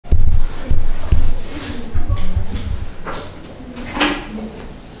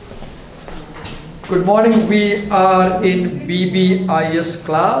Good morning. We are in BBIS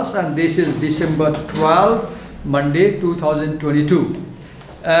class and this is December 12, Monday 2022.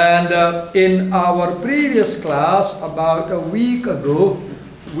 And in our previous class about a week ago,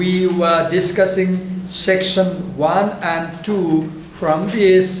 we were discussing section 1 and 2 from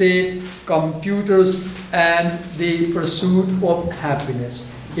the essay Computers and the Pursuit of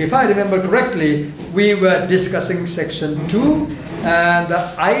Happiness. If I remember correctly, we were discussing section 2, and the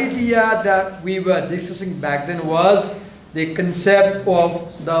idea that we were discussing back then was the concept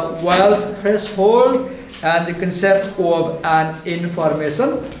of the wealth threshold and the concept of an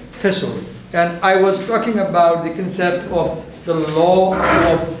information threshold. And I was talking about the concept of the law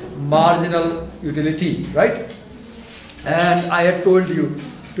of marginal utility, right? And I had told you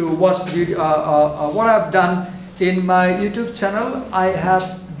to watch the what I've done in my YouTube channel. I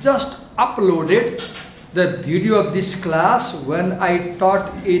have just uploaded the video of this class when I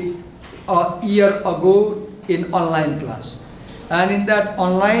taught it a year ago in online class. And in that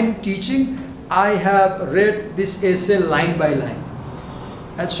online teaching, I have read this essay line by line.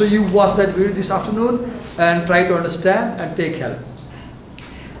 And so you watch that video this afternoon and try to understand and take help.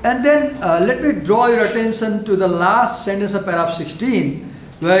 And then let me draw your attention to the last sentence of paragraph 16,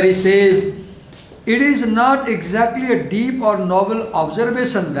 where he says, "It is not exactly a deep or novel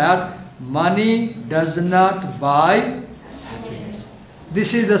observation that money does not buy happiness."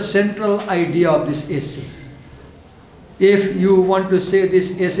 This is the central idea of this essay. If you want to say this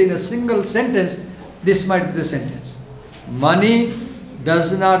essay in a single sentence, this might be the sentence. Money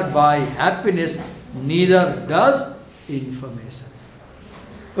does not buy happiness, neither does information.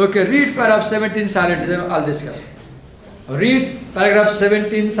 Okay, read paragraph 17 silently, then I'll discuss. Read paragraph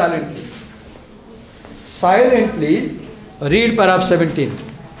 17 silently. Silently read paragraph 17.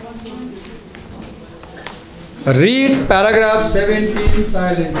 Read paragraph 17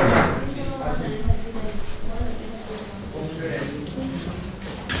 silently.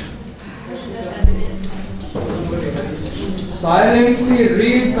 Silently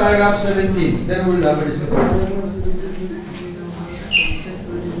read paragraph 17. Then we will have a discussion.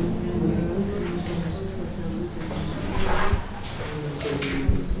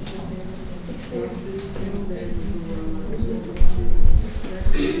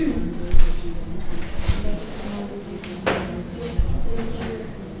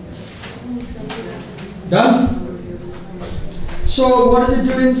 Done? So what does it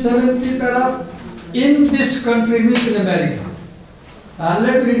do in 17th paragraph? In this country means in America.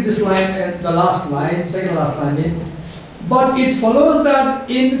 Let me read this line, the last line, second last line. But it follows that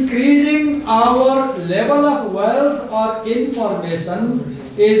increasing our level of wealth or information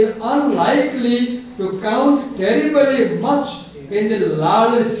is unlikely to count terribly much in the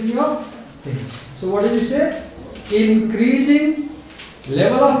larger scheme of things. So what does he say? Increasing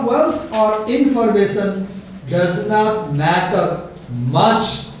level of wealth or information does not matter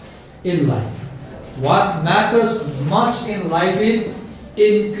much in life. What matters much in life is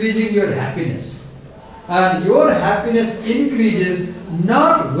increasing your happiness. And your happiness increases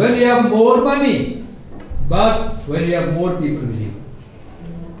not when you have more money, but when you have more people with you.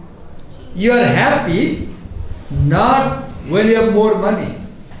 You are happy not when you have more money.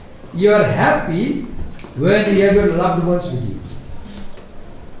 You are happy when you have your loved ones with you.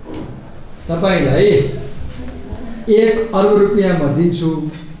 तपाईलाई 1 अर्ब रुपैयाँ म दिन्छु,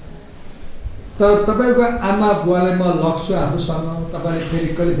 तर तपाईको आमा बुवालाई म लग्छु आफूसँग, तपाईले फेरि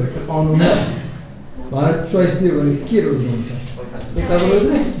कहिले भेट्न पाउनुहुन्न भनेर चोइस दियो भने के रोज्नुहुन्छ? 1 अर्ब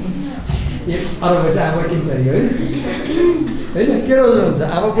चाहिँ 1 अर्ब चाहिँ आमा किन चाहियो है? हैन, के रोज्नुहुन्छ?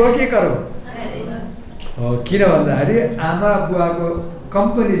 आमा बुवा के अर्ब हो? किन भन्दाखेरि आमा बुवाको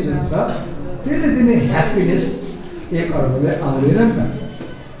कम्पनी जुन छ त्यसले दिने ह्याप्पिनेस 1 अर्बले आउँदैन नि त।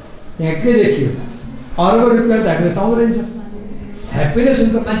 यहाँ के देखियो? अर्ब रुपैयाँ त हामीलाई आउँदैन छ। ह्याप्पिनेस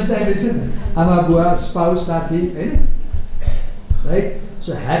हुन्छ मान्छे चाहिएको छ नि, आमा बुवा, स्पाउस, साथी, हैन? Right?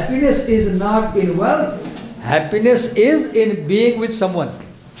 So happiness is not in wealth. Happiness is in being with someone.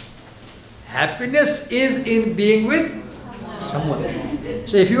 Happiness is in being with someone.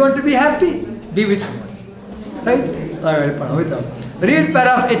 So if you want to be happy, be with someone. Right? Read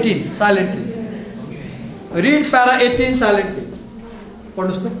paragraph 18 silently. Read paragraph 18 silently. What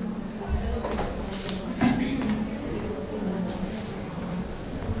is that?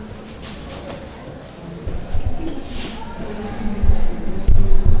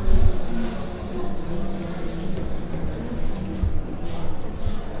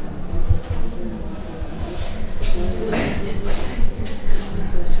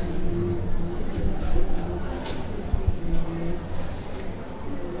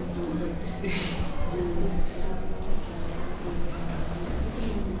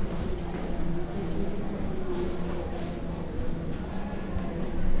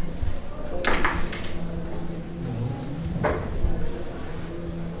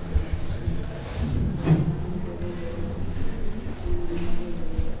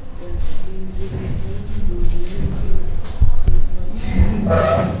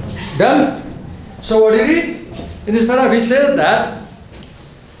 Done? So what do you read? In this paragraph he says that,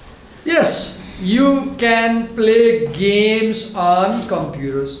 yes, you can play games on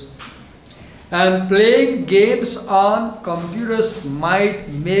computers. And playing games on computers might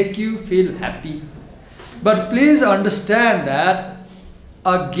make you feel happy. But please understand that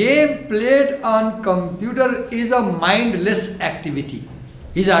a game played on computer is a mindless activity.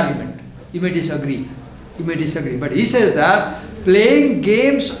 His argument. You may disagree. But he says that playing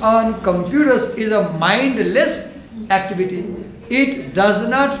games on computers is a mindless activity. It does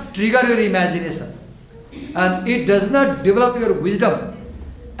not trigger your imagination. And it does not develop your wisdom.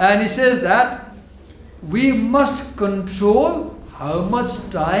 And he says that we must control how much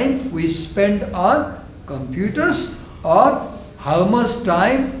time we spend on computers or how much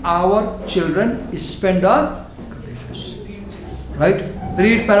time our children spend on computers. Right?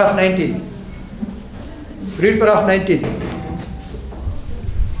 Read paragraph 19. Read paragraph 19.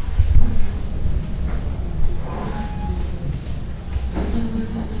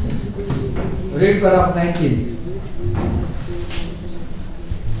 Read paragraph 19.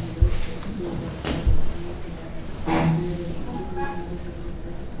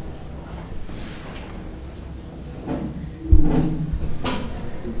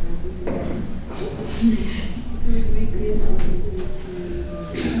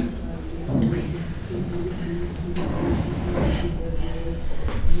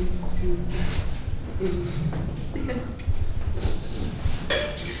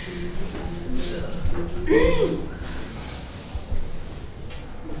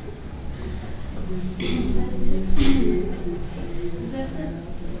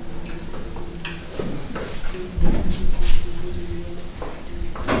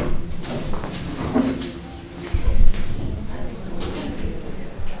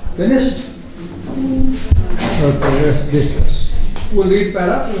 Finished? Okay, let's discuss. We'll read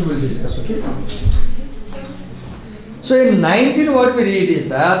paragraph and we'll discuss, okay? So in 19 what we read is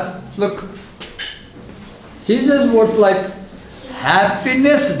that, look, he says words like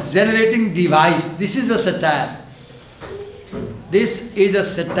happiness generating device. This is a satire. This is a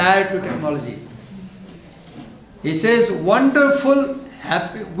satire to technology. He says wonderful,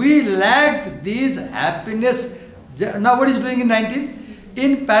 happy, we lacked these happiness. Now what is doing in 19?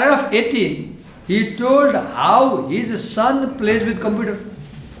 In paragraph 18, he told how his son plays with computer.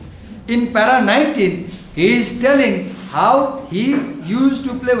 In paragraph 19, he is telling how he used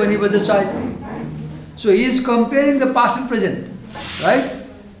to play when he was a child. So he is comparing the past and present, right?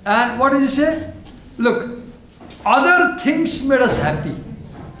 And what does he say? Look, other things made us happy.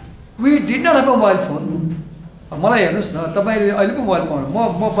 We did not have a mobile phone. मलाई हेर्नुस् न, तपाईले अहिले पो mobile पाउनु,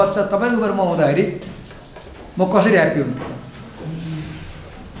 म बच्चा तपाईको घरमा आउँदाखेरि म कसरी ह्यापी हुन्थे?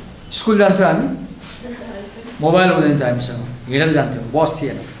 स्कुल जान्थ्यौँ हामी, मोबाइल हुँदैन थियो हामीसँग, हिँडेर जान्थ्यौँ, बस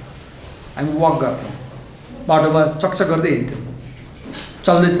थिएन, हामी वक गर्थ्यौँ, बाटोमा चकचक गर्दै हिँड्थ्यौँ,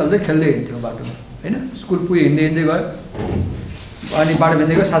 चल्दै चल्दै खेल्दै हिँड्थ्यौँ बाटोमा, हैन? स्कुल पुगे हिँड्दै हिँड्दै गयो, अनि बाटो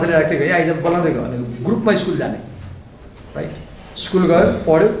भेट्दै गयो, साथीले राख्दै गयो, आइज बोलाउँदै गयो, अनि ग्रुपमा स्कुल जाने, राइट? स्कुल गयो,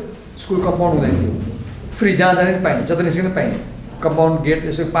 पढ्यो, स्कुल कम्पाउन्ड हुँदैन थियो, फ्री जहाँ जाने पनि पाइने, जता निस्किन पाइने, कम्पाउन्ड गेट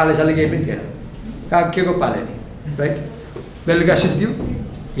यसो पालेसाले केही पनि थिएन, कहाँ के को पाले नि, राइट? बेलुका सिद्धियो,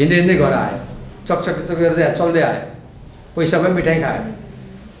 हिँड्दै हिँड्दै घर आयो, चकचक गर्दै चल्दै आयो, पैसा भयो, मिठाई खायो,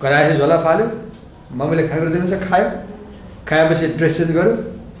 घर आएपछि झोला फाल्यो, मम्मीले खानेकुरा दिनुहुन्छ, खायो, खाएपछि ड्रेस चेन्ज गर्यो,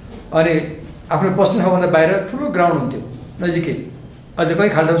 अनि आफ्नो बस्ने ठाउँभन्दा बाहिर ठुलो ग्राउन्ड हुन्थ्यो नजिकै, अझ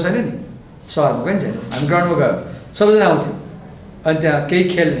कहीँ खाल्टाउ छैन नि, सहरमा कहीँ छैन, हामी ग्राउन्डमा गयो, सबैजना आउँथ्यो, अनि त्यहाँ केही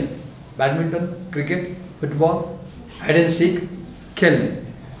खेल्ने, badminton, cricket, football, hide and seek खेल्ने,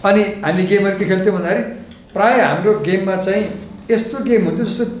 अनि हामी गेमहरू के खेल्थ्यौँ भन्दाखेरि प्रायः हाम्रो गेममा चाहिँ यस्तो गेम हुन्थ्यो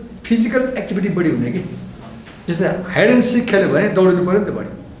जस्तो फिजिकल एक्टिभिटी बढी हुने कि, जस्तै हाइड एन्ड सिक खेल्यो भने दौडिनु पऱ्यो नि त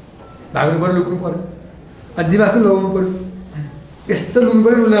बढी, भाग्नु पऱ्यो, लुक्नु पऱ्यो, अनि दिमाग पनि लगाउनु पऱ्यो, यस्तो लुक्नु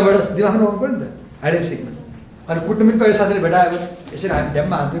पऱ्यो, उनीबाट दिमाग पनि लगाउनु पऱ्यो नि त हाइड एन्ड सिकमा, अनि कुट्नु पनि पऱ्यो, साथीले भेटायो भने यसरी हामी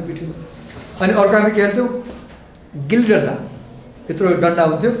ढ्याममा हान्थ्यौँ पिठीमा, अनि अर्को हामी खेल्थ्यौँ गिल्ली डन्डा, यत्रो डन्डा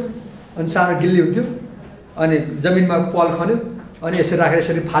हुन्थ्यो, अनि सानो गिल्ली हुन्थ्यो, अनि जमिनमा पल खन्यो, अनि यसरी राखेर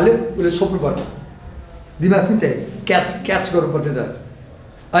यसरी फाल्यो, उसले छोप्नु पर्छ, दिमाग पनि चाहियो, क्याच गर्नु पर्थ्यो त,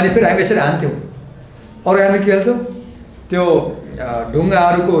 अनि फेरि हामी यसरी हान्थ्यौँ, अरू हामी के खेल्थ्यौँ त्यो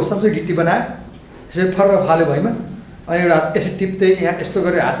ढुङ्गाहरूको सबसे गिट्टी बनायो, यसरी फर्र फाल्यो भैँमा, अनि एउटा हात यसरी टिप्दै यहाँ यस्तो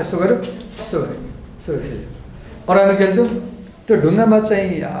गऱ्यो, हात यस्तो गऱ्यो, यस्तो गऱ्यो, यस्तो खेल्यो, अरू हामी खेल्थ्यौँ त्यो ढुङ्गामा चाहिँ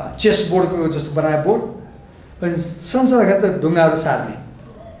चेस बोर्डको जस्तो बनायो बोर्ड, अनि सानसानो खेल्थ्यौँ ढुङ्गाहरू सार्ने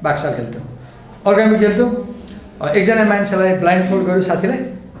बाक्सा खेल्थ्यौँ, अर्को हामी खेल्थ्यौँ एकजना मान्छेलाई ब्लाइन्ड फोल्ड गर्यो साथीलाई,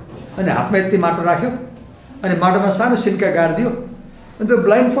 अनि हातमा यति माटो राख्यो, अनि माटोमा सानो सिन्का गाडिदियो, अनि त्यो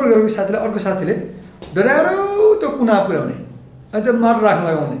ब्लाइन्ड फोल्ड गरेको साथीलाई अर्को साथीले डराएर त्यो कुना पुर्याउने, अनि त्यो माटो राख्न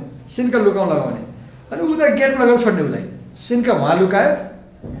लगाउने, सिन्का लुकाउन लगाउने अनि उता गेटमा लगेर छोड्ने उसलाई सिन्का वहाँ लुकायो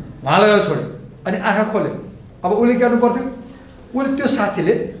वहाँ लगेर छोड्यो अनि आँखा खोल्यो अब उसले के गर्नु पर्थ्यो उसले त्यो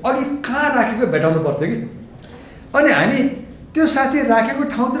साथीले अघि कहाँ राखेको भेटाउनु पर्थ्यो कि अनि हामी त्यो साथी राखेको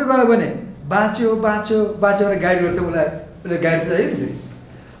ठाउँतिर गयो भने बाँच्यो बाँच्यो बाँच्यो भनेर गाइड गर्थ्यो उसलाई उसले गाइड चाहियो नि फेरि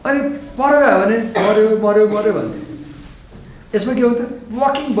अनि पर गयो भने मऱ्यो मऱ्यो मऱ्यो भन्थ्यो यसमा के हुन्थ्यो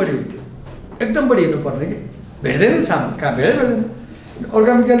वाकिङ बढी हुन्थ्यो एकदम बढी हिँड्नुपर्ने कि भेट्दैन सामान कहाँ भेट्दैन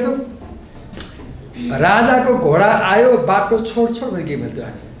अर्कामा खेल्थ्यौँ राजाको घोडा आयो बाटो छोड छोड भने गेम खेल्थ्यौँ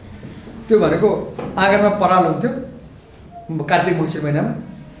हामी त्यो भनेको आँगनमा पराल हुन्थ्यो कार्तिक मङ्सिर महिनामा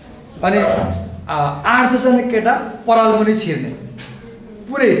अनि 8-10जना केटा पराल मुनि छिर्ने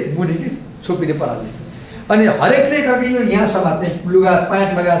पुरै मुनि कि छोपिने परालले अनि हरेकले खालको यो यहाँ समात्ने लुगा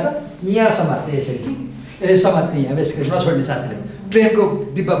प्यान्ट लगाएको छ यहाँ समात्छ यसरी ए समात्ने यहाँ बेसी नछोड्ने साथीले ट्रेनको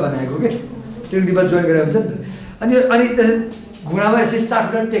डिब्बा बनाएको कि ट्रेन डिब्बा जोइन गरेर हुन्छ नि त अनि त्यसै घुँडामा यसरी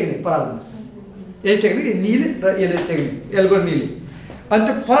चाटुटा टेक्ने परालमा यही टेक्ने कि निले र यसले टेक्ने एल्गो निले अनि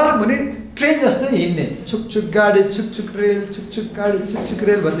त्यो पराल भने ट्रेन जस्तै हिँड्ने छुकछुक गाडी छुकछुक रेल छुकछुक गाडी छुकछुक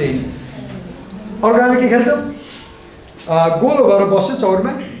रेल भन्दै हिँड्ने अर्को हामी के खेल्थ्यौँ गोलो भएर बस्यो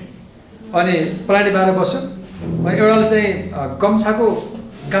चौरमा अनि पलाडी बाएर बस्यो अनि एउटाले चाहिँ गम्छाको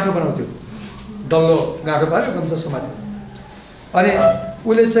गाँठो बनाउँथ्यो डल्लो गाँठो पाएर गम्छा समात्यो अनि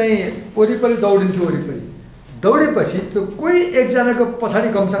उसले चाहिँ वरिपरि दौडिन्थ्यो वरिपरि दौडेपछि त्यो कोही एकजनाको पछाडि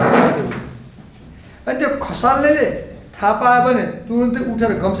गम्छा खसाल्थ्यो अनि त्यो खसाल्नेले थाहा पायो भने तुरुन्तै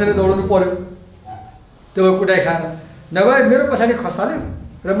उठेर गम्छाले दौडाउनु पर्यो त्यो कुटाइ खाएर नभए मेरो पछाडि खसाल्यो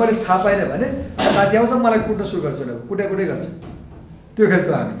र मैले थाहा पाइनँ भने साथी आउँछ मलाई कुट्न सुरु गर्छ कुटाइ गर्छ त्यो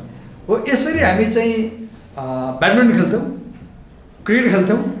खेल्थ्यौँ हामी हो यसरी हामी चाहिँ ब्याडमिन्टन खेल्थ्यौँ क्रिकेट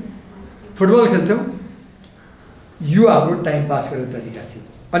खेल्थ्यौँ फुटबल खेल्थ्यौँ यो हाम्रो टाइम पास गर्ने तरिका थियो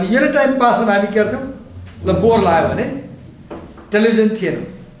अनि यसले टाइम पास गर्न हामी के गर्थ्यौँ ल बोर लाग्यो भने टेलिभिजन थिएन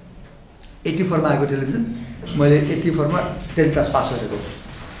 84मा आएको टेलिभिजन मैले 84मा 10th क्लास पास गरेको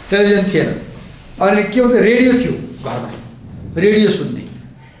टेलिभिजन थिएन अनि के हुन्थ्यो रेडियो थियो घरमा रेडियो सुन्ने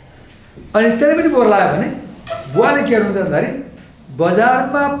अनि त्यसले पनि बोर लाग्यो भने बुवाले के गर्नुहुन्थ्यो भन्दाखेरि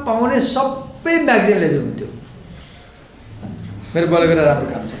बजारमा पाउने सबै म्यागजिन ल्याइदिनुहुन्थ्यो मेरो बुवाले गरेर राम्रो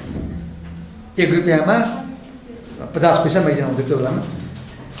काम छ 1 रुपियाँमा 50 पैसा म्यागजिन आउँथ्यो त्यो बेलामा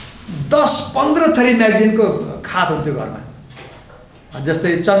 10-15 थरी म्यागजिनको खात हुन्थ्यो घरमा जस्तै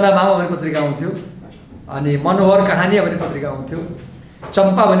चन्दा मामा भन्ने पत्रिका आउँथ्यो अनि मनोहर कहानी भन्ने पत्रिका आउँथ्यो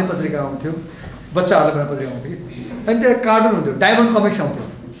चम्पा भन्ने पत्रिका आउँथ्यो बच्चाहरूलाई भन्ने पत्रिका आउँथ्यो अनि त्यो कार्टुन हुन्थ्यो डायमन्ड कमिक्स आउँथ्यो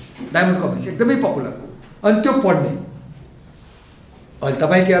डायमन्ड कमिक्स एकदमै पपुलर अनि त्यो पढ्ने अहिले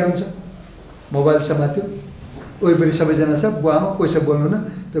तपाईँ के गर्नुहुन्छ मोबाइल समात्यो वरिपरि सबैजना छ बुवामा कसै बोल्नु न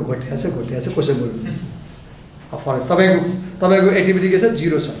त्यो घोटिया छ कसै बोल्नु फरक तपाईँको एक्टिभिटी के छ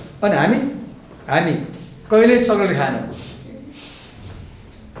 0 छ अनि हामी कहिले चक्लेट खाएनौँ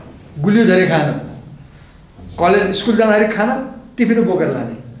गुलियो धेरै खाएनौँ कलेज स्कुल जाँदाखेरि खाना टिफिन बोकेर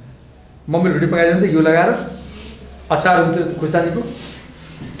लाने मम्मीले रोटी पकाइदिन्थ्यो यो लगाएर अचार हुन्थ्यो खुर्सानीको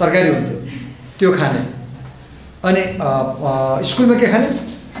तरकारी हुन्थ्यो त्यो खाने अनि स्कुलमा के खाने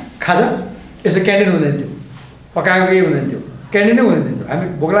खाजा यसो क्यान्टिन हुँदैन थियो पकाएको केही हुँदैन थियो क्यान्टिनै हुँदैन थियो हामी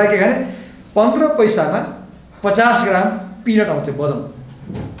भोक लागेको के खाने 15 पैसामा 50 ग्राम पिनट आउँथ्यो बदम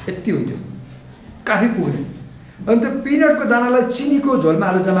यति हुन्थ्यो काफी पुग्ने अनि त्यो पिनटको दानालाई चिनीको झोलमा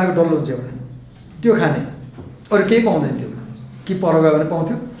हालेर जमाएको डल्लो हुन्छ एउटा त्यो खाने अरू केही पाउँदैन थियो कि पर गयो भने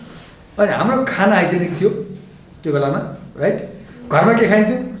पाउँथ्यो अनि हाम्रो खाना हाइजेनिक थियो त्यो बेलामा राइट घरमा के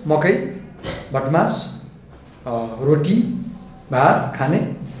खाइन्थ्यो मकै भटमास रोटी भात खाने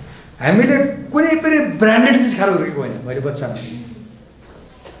हामीले कुनै पनि ब्रान्डेड चिज खाएर हुर्केको होइन मैले बच्चामा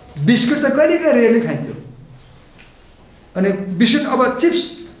बिस्कुट त कहिले कहिले रेयरली खाइन्थ्यो अनि बिस्कुट अब चिप्स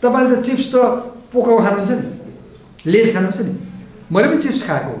तपाईँले त चिप्स त पोको खानुहुन्छ नि लेस खानुहुन्छ नि मैले पनि चिप्स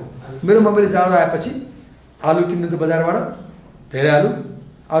खाएको मेरो मम्मीले जाडो आएपछि आलु किन्नुहुन्थ्यो बजारबाट धेरै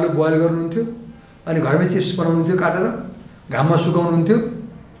आलु बोइल गर्नुहुन्थ्यो अनि घरमै चिप्स बनाउनुहुन्थ्यो काटेर घाममा सुकाउनुहुन्थ्यो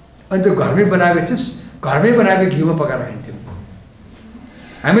अनि त्यो घरमै बनाएको चिप्स घरमै बनाएको घिउमा पकाएर खाइन्थ्यो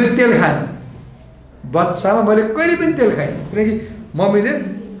हामीले तेल खाएनौँ बच्चामा मैले कहिले पनि तेल खाइनँ किनकि मम्मीले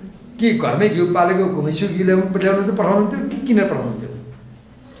कि घरमै घिउ पालेको घुमेसु घिउ ल्याउनुहुन्थ्यो पठाउनुहुन्थ्यो कि किनेर पठाउनुहुन्थ्यो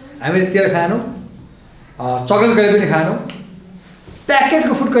हामीले तेल खाएनौँ चक्लेट कहिले पनि खाएनौँ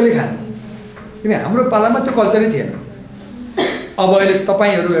प्याकेटको फुड कहिले खाएनौँ किन हाम्रो पालामा त्यो कल्चरै थिएन अब अहिले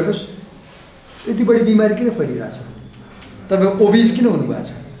तपाईँहरू हेर्नुहोस् यति बढी बिमारी किन फैलिरहेछ तपाईँ ओबिज किन हुनुभएको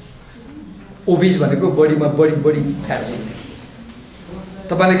छ ओबिज भनेको बडीमा बढी फ्याट छ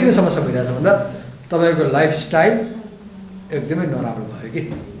तपाईँलाई किन समस्या भइरहेछ भन्दा तपाईँको लाइफस्टाइल एकदमै नराम्रो भयो कि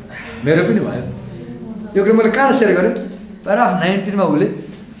मेरो पनि भयो यो कुरा मैले कहाँ सेयर गरेँ प्याराग्राफ 19 मा उसले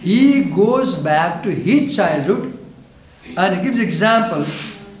he goes back to his childhood and gives example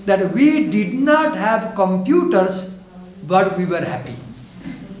that we did not have computers, but we were happy.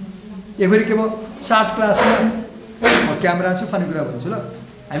 Every के वो 7 क्लास में और कैमरा से फनी कुरा बन्छु ल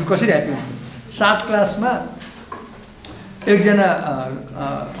हामी कसरी ह्यापी हुन्थ्यौं 7 क्लास में एक जना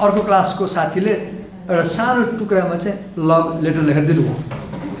अर्को क्लासको साथीले एउटा सानो टुक्रामा चाहिँ लभ लेटर लेखेर दिनु भयो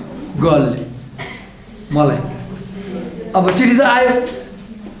गर्लले मलाई अब चिठी त आयो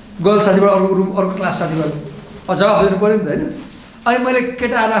गर्ल साथीबाट अर्को रुम अर्को क्लास साथीबाट जवाफ दिनु पर्यो नि त हैन अनि मैले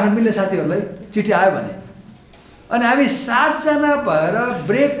केटाहरु राख्न मिल्ने साथीहरुलाई चिठी आयो भने अनि हामी 7 जना भएर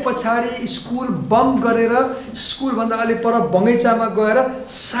ब्रेक पछाडी स्कुल बम गरेर स्कुल भन्दा अलि पर बगैँचामा गएर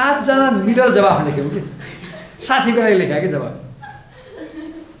 7 जना मिलेर जवाफ लेख्यौं के साथीको लागि लेख्या के जवाफ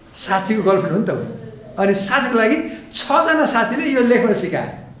साथीको गर्लफ्रेन्ड हो नि त अनि साथीको लागि 6 जना साथीले यो लेख्न सिकाए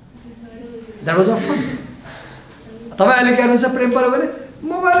दैट वाज अ फन तपाई अहिले के गर्नुहुन्छ प्रेम पर्यो भने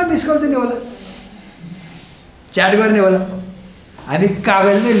मोबाइलमा मिस कल दिने होला च्याट गर्ने होला हामी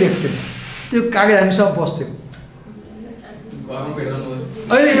कागजमै लेख्थ्यौं त्यो कागज हामीसँग बस्थ्यो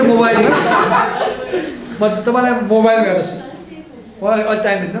अहिले यो मोबाइलमा म तपाईलाई मोबाइल हेर्नुस् मलाई अलि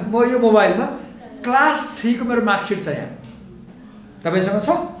टाइम दिन्न म यो मोबाइलमा क्लास 3 को मेरो मार्कसिट छ यहाँ तपाईसँग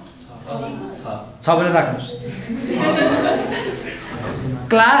छ भने राख्नुस्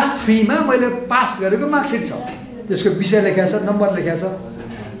क्लास 3 मा मैले पास गरेको मार्कसिट छ त्यसको विषय लेखेको छ नम्बर लेखेको छ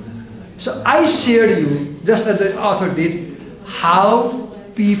so I shared you just as the author did how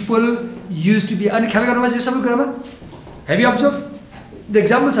people used to be अनि ख्याल गर्नुमा चाहिँ सबै कुरामा have you observed the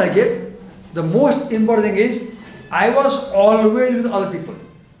examples I gave the most important thing is I was always with other people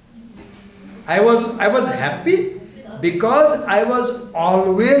I was happy because I was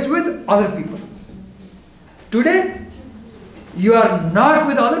always with other people. Today, you are not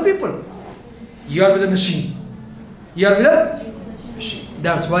with other people. You are with a machine. You are with a machine.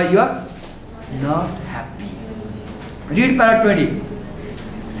 That's why you are not happy. Read para 20.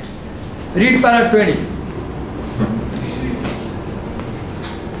 Read para 20.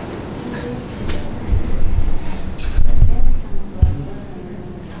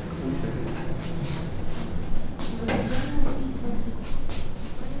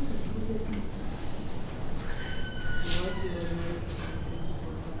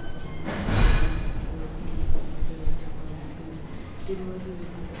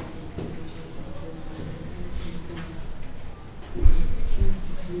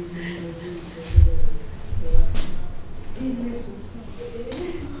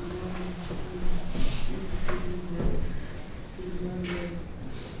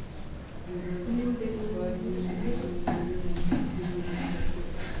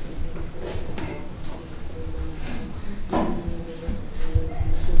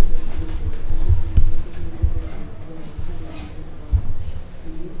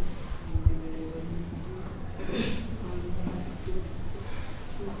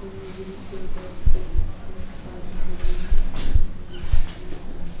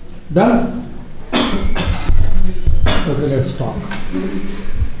 Done? Okay, let's talk.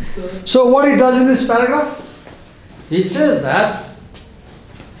 So what he does in this paragraph? He says that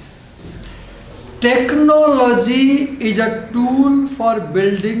technology is a tool for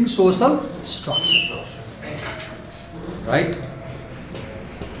building social structure. Right?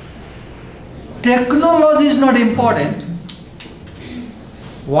 Technology is not important.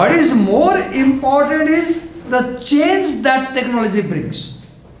 What is more important is the change that technology brings.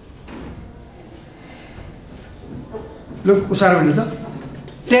 Look,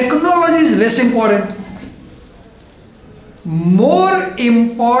 technology is less important. More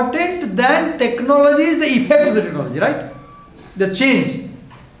important than technology is the effect of the technology, right? The change.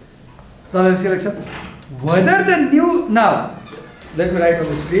 Whether the new, now, let me write on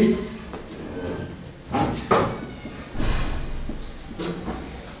the screen.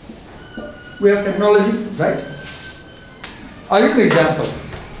 We have technology, right? I'll give you an example.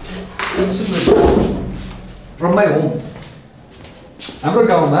 From my home. हाम्रो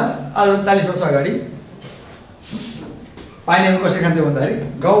गाउँमा आज 40 वर्ष अगाडि पानी हामी कसरी खान्थ्यौं भन्दाखेरि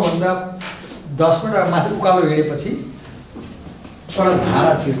गाउँभन्दा 10 minute माथि उकालो हिँडेपछि एउटा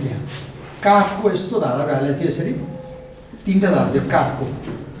धारा थियो त्यहाँ काठको यस्तो धारा हालेको थियो यसरी तीनटा धारा थियो काठको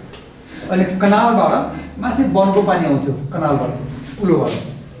अनि कनालबाट माथि वनको पानी आउँथ्यो कनालबाट उलोबाट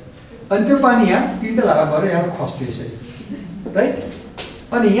अनि त्यो पानी यहाँ तीनटा धारा भएर यहाँ खस्थ्यो यसरी राइट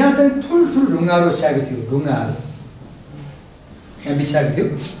अनि यहाँ चाहिँ ठुलठुलो ढुङ्गाहरू छ्याएको थियो ढुङ्गाहरू यहाँ बिछाएको थियो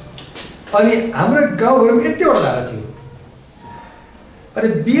अनि हाम्रो गाउँहरुमा यतिवटा धारा थियो अनि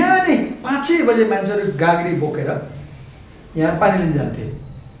बिहानै 5 बजे मान्छेहरु गाग्री बोकेर यहाँ पानी लिन जान्थे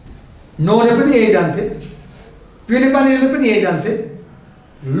नुहाउने पनि यही जान्थे पिउने पानी लिन पनि यही जान्थे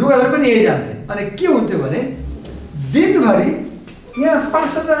लुगा धुन पनि यही जान्थे अनि के हुन्थ्यो भने दिनभरि यहाँ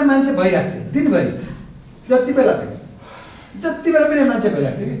 5-7 मान्छे भइरहेको थियो दिनभरि, जति बेला पनि मान्छे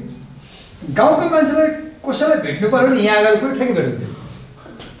भइरहेको थियो कि। गाउँको मान्छेलाई कसैलाई भेट्नु पऱ्यो भने यहाँ गएर कोही ठ्याक्कै भेट्नुहुन्थ्यो।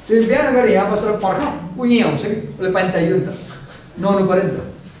 त्यो बिहान गएर यहाँ बसेर पर्खा ऊ यहाँ आउँछ कि, उसले पानी चाहियो नि त, नुहाउनु पऱ्यो नि त,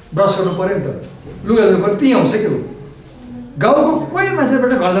 ब्रस गर्नु पऱ्यो नि त, लुगा धुनु पऱ्यो, त्यहीँ आउँछ कि ऊ। गाउँको कोही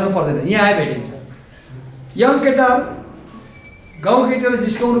मान्छेबाट घर जानु पर्दैन, यहाँ आए भेटिन्छ। यङ केटाहरू गाउँ केटीहरूलाई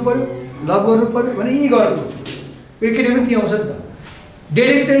जिस्काउनु पऱ्यो, लभ गर्नु पऱ्यो भने यहीँ गरेको केटी पनि त्यहीँ आउँछ नि त।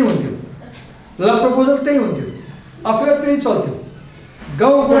 डेटिङ त्यहीँ हुन्थ्यो, लभ प्रपोजल त्यहीँ हुन्थ्यो, अफेयर त्यहीँ चल्थ्यो,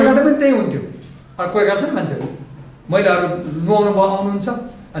 गाउँको कुराकाटा पनि त्यहीँ हुन्थ्यो। अर्को कुरा काट्छ नि मान्छेहरू, महिलाहरू नुहाउनु भयो आउनुहुन्छ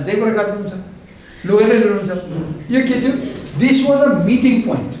अनि त्यही कुरा काट्नुहुन्छ, लुगा नै धुनुहुन्छ। यो के थियो? This was a meeting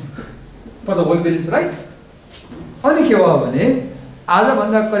point for the whole village, right? अनि के भयो भने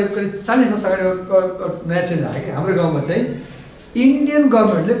आजभन्दा करिब 40 वर्ष अगाडि नयाँ चेन्ज आयो कि हाम्रो गाउँमा चाहिँ इन्डियन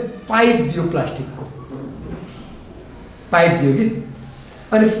गभर्मेन्टले पाइप दियो, प्लास्टिकको पाइप दियो कि।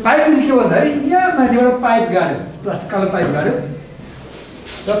 अनि पाइप चाहिँ के भन्दाखेरि यहाँ माथिबाट पाइप गाड्यो, प्लास्टिक कालो पाइप गाड्यो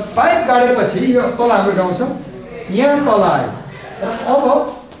र पाइप गाडेपछि यो तल हाम्रो गाउँ छ, यहाँ तल आयो र अब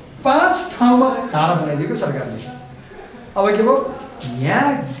 5 ठाउँमा धारा बनाइदिएको सरकारले। अब के भयो? यहाँ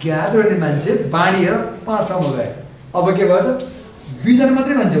ग्यादर गर्ने मान्छे बाँडिएर 5 ठाउँमा गयो। अब के भयो त? 2 जना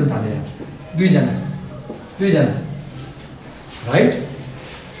मात्रै मान्छे हुन थाल्यो यहाँ, 2 जना, राइट?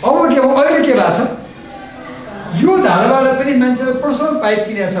 अब के भयो? अहिले के भएको छ? यो धाराबाट पनि मान्छेले पर्सनल पाइप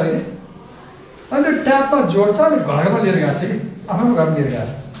किनेको छ अहिले, अनि त्यो ट्यापमा जोड्छ अनि घरमा लिएर गएको छ कि, आफ्नो घरमा लिएर गएको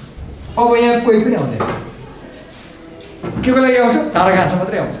छ। अब यहाँ कोही पनि आउँदैन। के को लागि आउँछ? धारा गाँच्न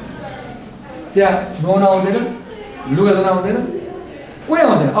मात्रै आउँछ। त्यहाँ नुहाउन आउँदैन, लुगा धुन आउँदैन, कोही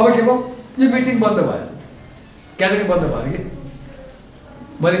आउँदैन। अब के भयो? यो मिटिङ बन्द भयो, ग्यादरिङ बन्द भयो कि।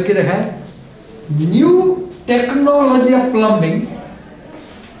 मैले के देखाएँ? New technology of plumbing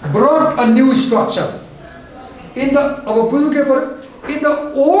brought a new structure in the, अब बुझ्नु के पर्यो? In the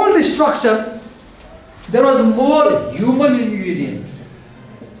old structure there was more human ingredient,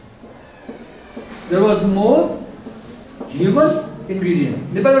 there was more human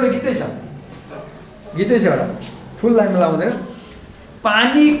ingredient. नेपालीबाट गीतै छ एउटा, फुल लाइनमा लाउँदैन।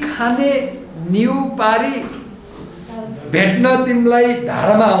 पानी खाने न्यु पारी भेट्न तिमीलाई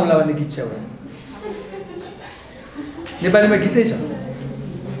धारामा आउँला भन्ने गीत छ एउटा, नेपालीमा गीतै छ।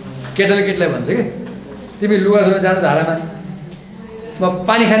 केटाले केटीलाई भन्छ कि तिमी लुगा धुन जानु धारामा, म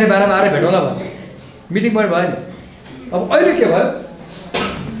पानी खाने बारेमा आएर भेटौँला भन्छ। मिटिङ पोइन्ट भयो नि। अब अहिले के भयो?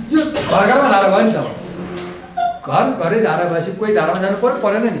 यो घरमा धारा भयो नि त। घरै धारा भएपछि कोही धारामा जानु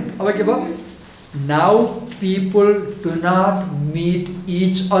परेन नि। अब के भयो? Now people do not meet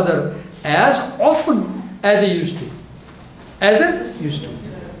each other as often as they used to.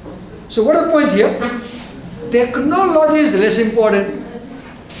 So what is the point here? Technology is less important.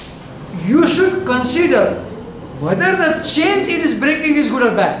 You should consider whether the change it is bringing is good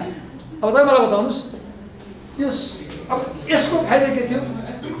or bad. अब तपाईँ मलाई बताउनुहोस्, यसको फाइदा के थियो?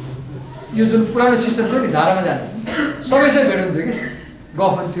 यो जुन पुरानो सिस्टम थियो नि धारामा जाने, सबैसँग भेट हुन्थ्यो कि,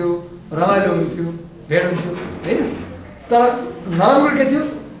 गफ हुन्थ्यो, रमाइलो हुन्थ्यो, भेट हुन्थ्यो होइन? तर नराम्रो के थियो?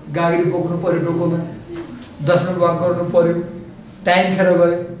 गाडी बोक्नु पऱ्यो डोकोमा, 10 मिनट वाक गर्नु पऱ्यो, टाइम खेर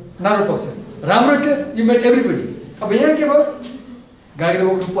गयो, नराम्रो पक्ष। राम्रो के? You met everybody. अब यहाँ के भयो? गाडी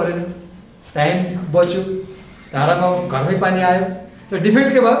बोक्नु परेन, टाइम बच्यो, धारामा घरमै पानी आयो। त डिफेक्ट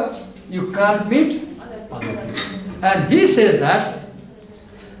के भयो? You can't meet other people. And he says that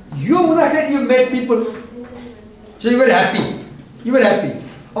यो हुँदाखेरि you met people, so you were happy.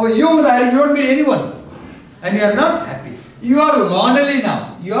 अब यो हुँदाखेरि you don't meet any one and you are not happy, you are lonely now,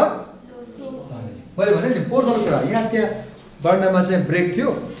 you are lonely. मैले भने नि पोर्सलको कुरा, यहाँ त्यहाँ बर्नामा चाहिँ ब्रेक थियो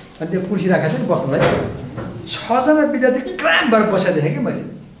अनि त्यो कुर्सी राखेको छ नि बस्नलाई, 6 जना विद्यार्थी क्राम्प भएर बसेको देखेँ कि मैले।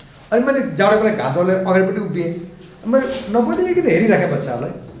 अनि मैले जाडोको लागि घाँटोले अगाडिपट्टि उभिएँ, मैले नबोलिकन हेरिराखेँ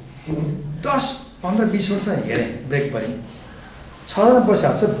बच्चाहरूलाई। 10-15-20 वर्ष हेरेँ ब्रेक परि, 6 जना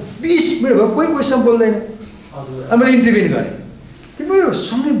बसेको छ, 20 मिनट भयो कोही कोहीसँग बोल्दैन। अनि मैले इन्टरभ्यू गरेँ, तिमीहरू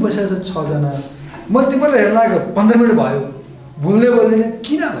सँगै बसेको छ 6 जना, मैले तिमीहरूलाई हेर्न लाग्यो 15 मिनट भयो, बोल्दैन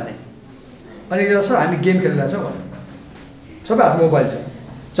किन भने? अनि सर हामी गेम खेलिरहेछौँ भने, सबै हात मोबाइल छ,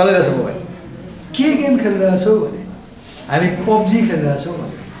 चलाइरहेछ मोबाइल। के गेम खेलिरहेछौँ भने हामी पब्जी खेलिरहेछौँ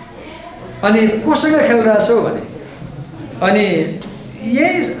भने, अनि कोसँग खेलिरहेछौँ भने, अनि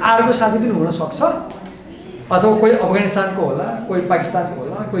यही अर्को साथी पनि हुनसक्छ, अथवा कोही अफगानिस्तानको होला, कोही पाकिस्तानको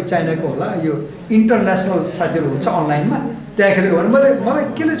होला, कोही चाइनाको होला, यो इन्टरनेसनल साथीहरू हुन्छ अनलाइनमा, त्यहाँ खेलेको भने मलाई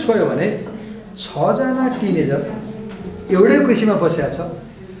केले छोयो भने 6 जना टिनेजर एउटै कुर्सीमा बसेको छ,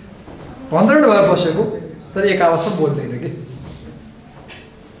 15 मिनट भएर बसेको, तर एक आवाजमा बोल्दैन कि।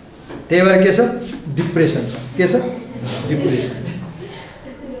 त्यही भएर के छ? डिप्रेसन छ। के छ?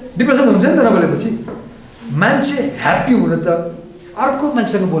 डिप्रेसन हुन्छ नि त नबोलेपछि। मान्छे ह्याप्पी हुन त अर्को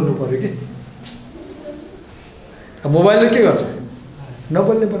मान्छेसँग बोल्नु पर्यो कि मोबाइलले के गर्छ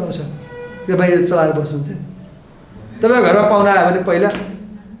नबोल्ने बनाउँछ त्यो बाहिर चलाएर बस्नुहुन्छ तपाईँ घरमा पाहुना आयो भने पहिला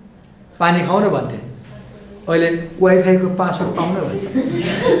पानी खुवाउनु भन्थे अहिले वाइफाईको पासवर्ड पाउन भन्छ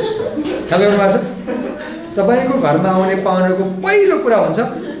ख्याल गर्नुभएको छ तपाईँको घरमा आउने पाहुनाको पहिलो कुरा हुन्छ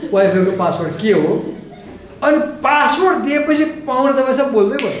वाइफाईको पासवर्ड के हो अनि पासवर्ड दिएपछि पाहुना तपाईँसँग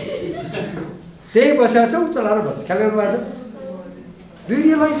बोल्दै भयो त्यही बसेको छ ऊ चलाएर बस्छ ख्याल गर्नुभएको छ Do you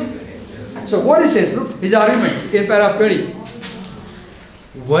realize? So what he says, look, his argument in paragraph 20.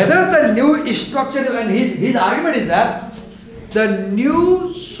 Whether the new structure, and his argument is that the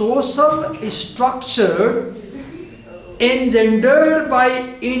new social structure engendered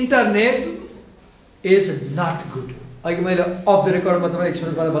by internet is not good. अघि मैले of the रेकर्डमा तपाईँ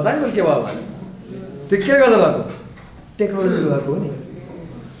experience गर्दा बताएँ मैले के भयो भने त्यो के गर्दा भएको टेक्नोलोजीले भएको हो नि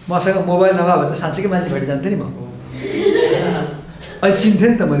मसँग मोबाइल नभए भने त साँच्चैकै मान्छे भेटिजान्थेँ नि म अहिले चिन्थेँ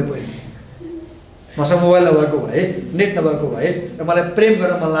नि त मैले पहिले मसँग मोबाइल नभएको भए नेट नभएको भए र मलाई प्रेम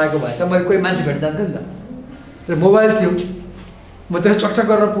गर्न मन लागेको भए त मैले कोही मान्छे भेट जान्थेँ नि त र मोबाइल थियो म त्यसो चकचक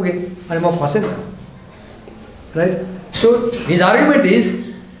गर्न पुगेँ अनि म फसेँ नि त right so his argument is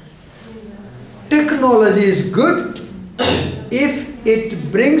technology is good if it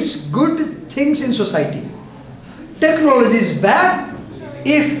brings good things in society technology is bad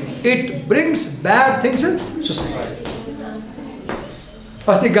if it brings bad things in society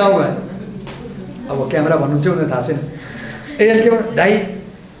अस्ति गाउँ गएँ अब क्यामेरा भन्नुहुन्छ उनीहरू थाहा छैन ए के भन्नु दाइ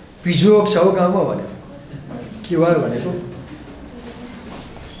भिजुअल छ हौ गाउँमा भन्यो के भयो भनेको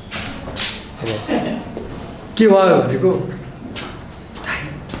अब के भयो भनेको दाइ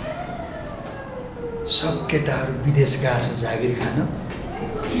सब केटाहरू विदेश गएको छ जागिर खान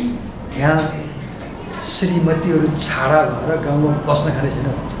यहाँ श्रीमतीहरू छाडा भएर गाउँमा बस्न खाने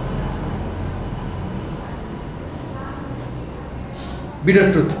छैन भन्छ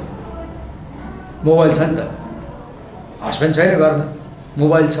बिटर ट्रुथ मोबाइल छ नि त हस्बेन्ड छैन घरमा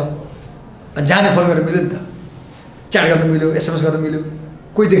मोबाइल छ अनि जाने फोन गर्न मिल्यो नि त च्याट गर्न मिल्यो एसएमएस गर्न मिल्यो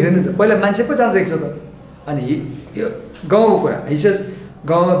कोही देख्दैन नि त पहिला मान्छे पो जाँदा देख्छ त अनि यो गाउँको कुरा हिसेस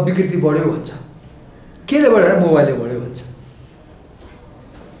गाउँमा विकृति बढ्यो भन्छ केले बढ्यो मोबाइलले बढ्यो भन्छ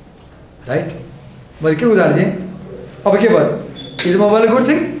राइट मैले के उदाहरण दिएँ अब के भयो is mobile good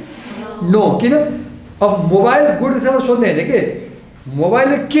thing no किन अब मोबाइल गुड थिङ सोध्ने होइन के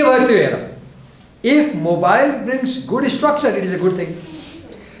मोबाइलले के भयो त्यो हेर if mobile brings good structure it is a good thing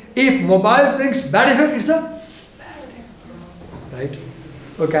if mobile brings bad effect it's a bad thing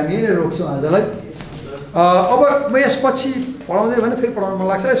right okay हामी यहीँ रोक्छौँ आजलाई अब म यसपछि पढाउँदैन भने फेरि पढाउनु मन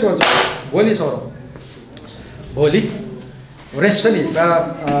लाग्छ यसो गर्छु भोलि सरौँ भोलि रेस्ट छ नि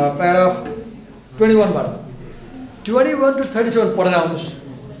प्याराग्राफ 21बाट 21 to 37 पढेर आउनुहोस्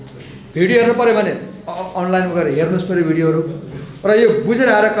भिडियो हेर्नु पऱ्यो भने अनलाइनमा गएर हेर्नुहोस् पऱ्यो भिडियोहरू र यो बुझेर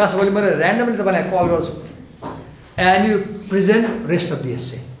आएर क्लास भोलि मैले ऱ्यान्डमली तपाईँलाई कल गर्छु and you present rest of the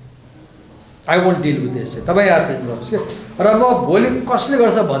essay I want deal with the essay तपाईँ आएर प्रेजेन्ट गर्नुहोस् क्या र म भोलि कसले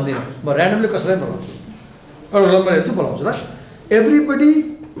गर्छ भन्दिनँ म ऱ्यान्डमली कसैलाई बोलाउँछु अरू नम्बरहरू चाहिँ बोलाउँछु ल everybody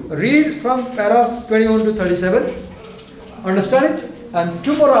read from paragraph 21 to 37 understand it and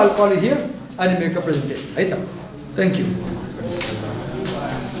tomorrow I will call you here and make a presentation है त थ्याङ्क यू